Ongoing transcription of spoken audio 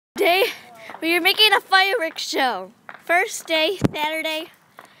We are making a fireworks show. First day, Saturday.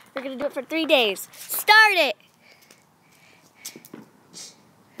 We're going to do it for 3 days. Start it!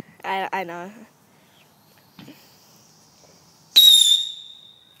 I know.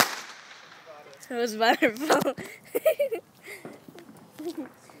 It was wonderful.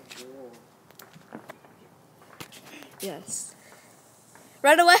 Yes.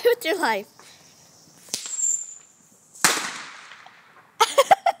 Run away with your life.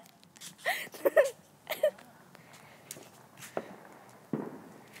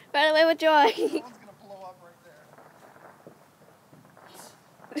 Run away with joy. One's gonna blow up right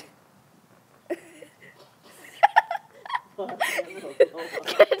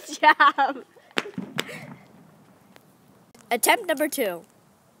there. Good job. Attempt number 2.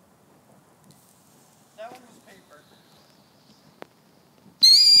 That one was paper.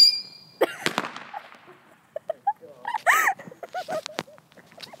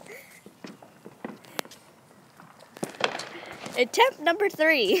 Attempt number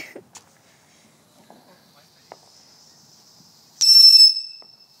 3.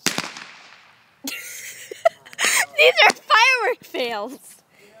 These are firework fails.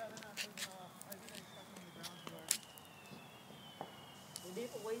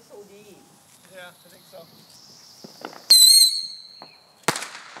 Yeah, I think so.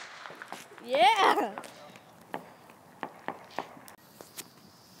 Yeah.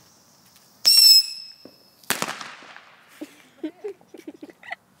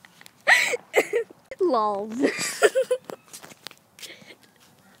 Lols.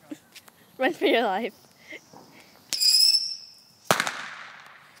 Run for your life.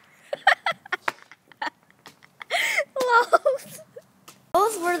 Lols.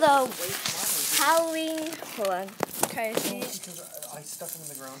 Those were the Halloween. Hold on. Okay, see. Because I stuck them in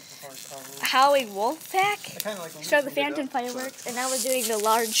the ground before I covered. Halloween wolf pack. I kind of like So the phantom fireworks, and now we're doing the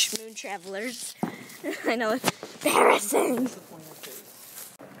large moon travelers. I know it's embarrassing.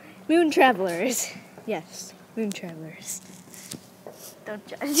 Moon travelers. Yes, moon travelers. Don't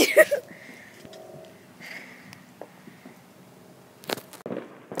judge.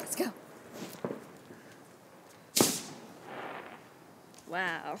 Let's go.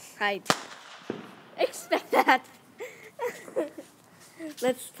 Wow, I expect that.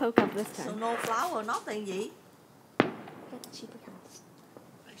 Let's poke up this time. So no flower, nothing, gì? Get the cheaper kinds.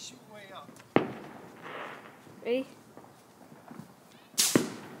 They shoot way up. Ready?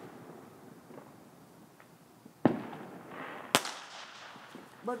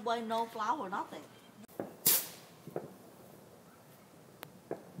 But why no flower, nothing?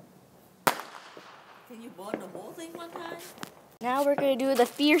 Can you burn the whole thing one time? Now we're gonna do the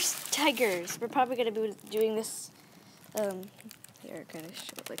fierce tigers. We're probably gonna be doing this. Here, kind of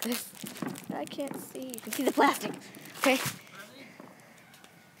show it like this. I can't see. You can see the plastic. Okay.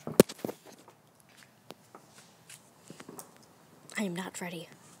 I am not ready.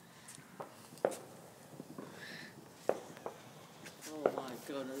 Oh my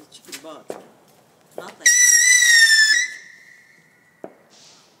goodness, chicken butt. Nothing.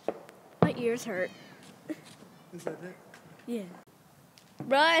 My ears hurt. Is that it? Yeah.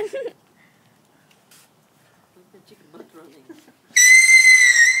 Run! Look at the chicken butt running.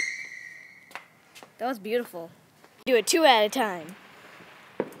 That was beautiful. Do it 2 at a time.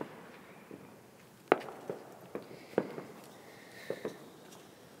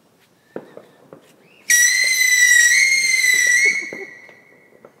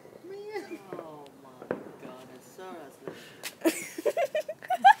 Oh my goodness, seriously.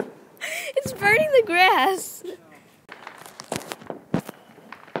 It's burning the grass.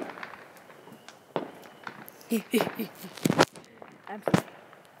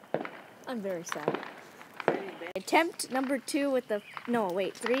 I'm very sad. Attempt number 2 with the, no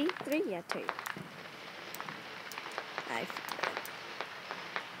wait, 3? 3? Yeah, 2.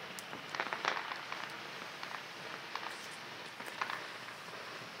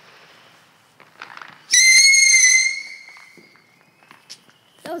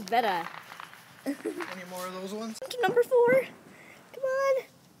 That was better. Any more of those ones? To number 4. Come on.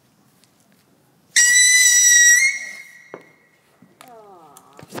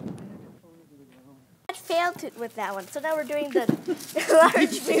 I failed with that one, so now we're doing the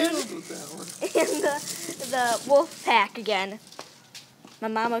large moon and the wolf pack again. My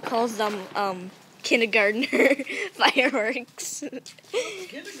mama calls them kindergartner fireworks.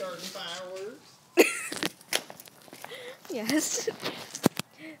 Kindergarten fireworks. Yes.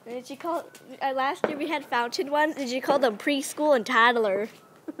 Did you call last year we had fountain ones? Did you call them preschool and toddler?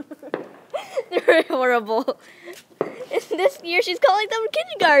 They were horrible. And this year she's calling them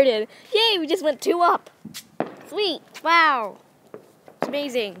kindergarten. Yay, we just went 2 up. Sweet. Wow. It's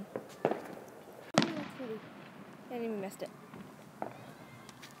amazing. And even missed it.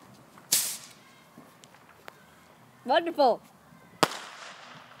 Wonderful.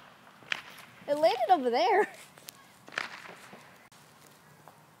 It landed over there.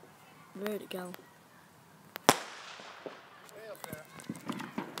 Where'd it go? Way up there.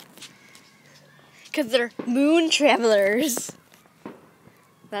 Because they're moon travelers.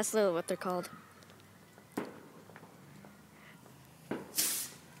 That's literally what they're called.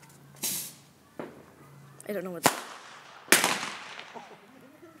 I don't know what.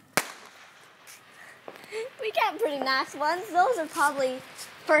 We got pretty nice ones. Those are probably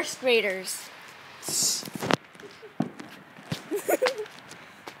first graders.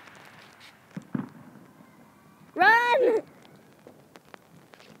 Run!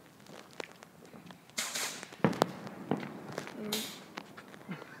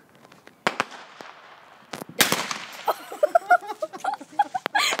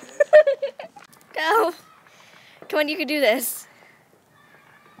 Go. Come on, you can do this.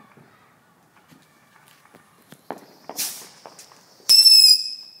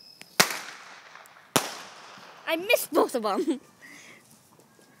 I missed both of them.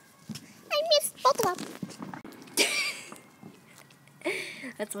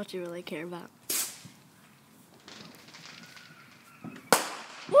 That's what you really care about.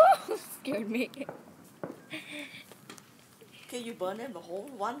 Woo! Scared me. Can you burn in the hole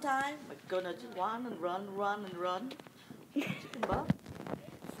one time? My goodness, just run and run, run and run. Chicken butt.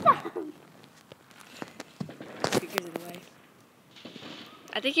 Speaker's in the way.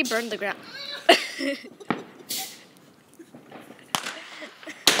 I think he burned the ground.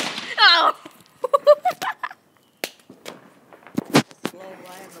 Oh! Slow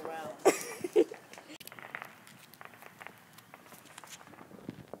lying around.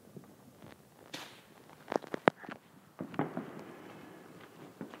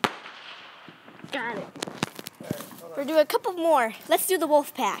 Got it. Alright, hold We're on. doing a couple more. Let's do the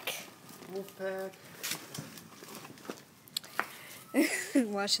wolf pack. Wolf pack.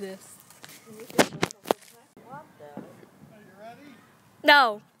 Watch this. What the? Are you ready?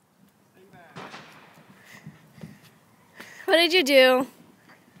 No. Stay back. What did you do?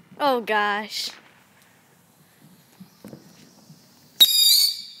 Oh gosh.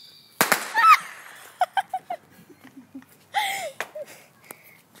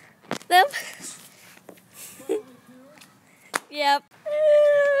 Nope. Yep.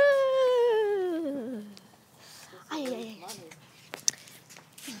 Ay, ay, ay. Money.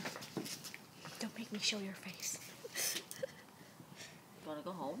 Don't make me show your face. Con này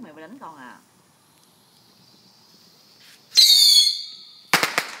có hổ mày phải đánh con à?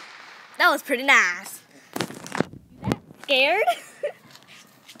 That was pretty nice. Scared?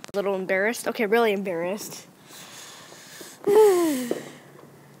 A little embarrassed. Okay, really embarrassed.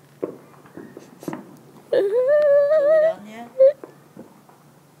 Are we done yet?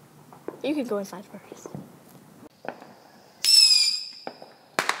 You can go inside first.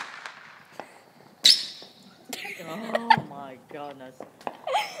 Oh my goodness.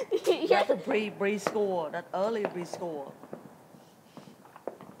 That's a pre-score. That early pre-score.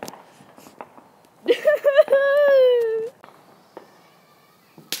 We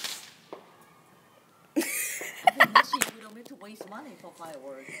don't need to waste money for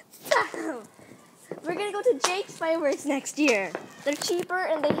fireworks. We're gonna go to Jake's Fireworks next year. They're cheaper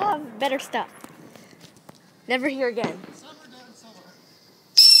and they have better stuff. Never here again. Summer done summer.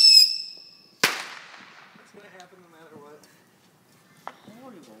 It's gonna happen no matter what.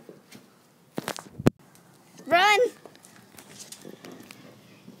 Horrible. Run!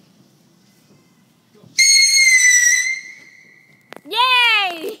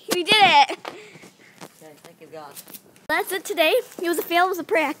 Yay! We did it! Okay, thank you God. That's it today. It was a fail. It was a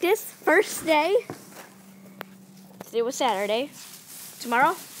practice. First day. Today was Saturday.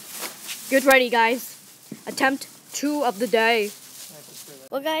 Tomorrow, get ready, guys. Attempt 2 of the day.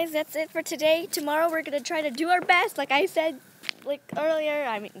 Well, guys, that's it for today. Tomorrow, we're going to try to do our best, like I said earlier.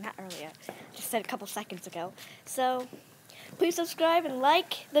 I mean, not earlier. Just said a couple seconds ago. So, please subscribe and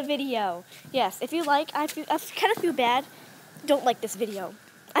like the video. Yes, if you like, I kind of feel bad. Don't like this video.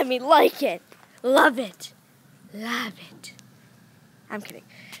 I mean, like it. Love it. Love it. I'm kidding.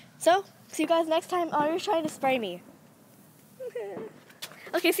 So, see you guys next time. Oh, you're trying to spray me.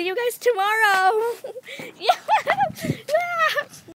 Okay, see you guys tomorrow. Yeah.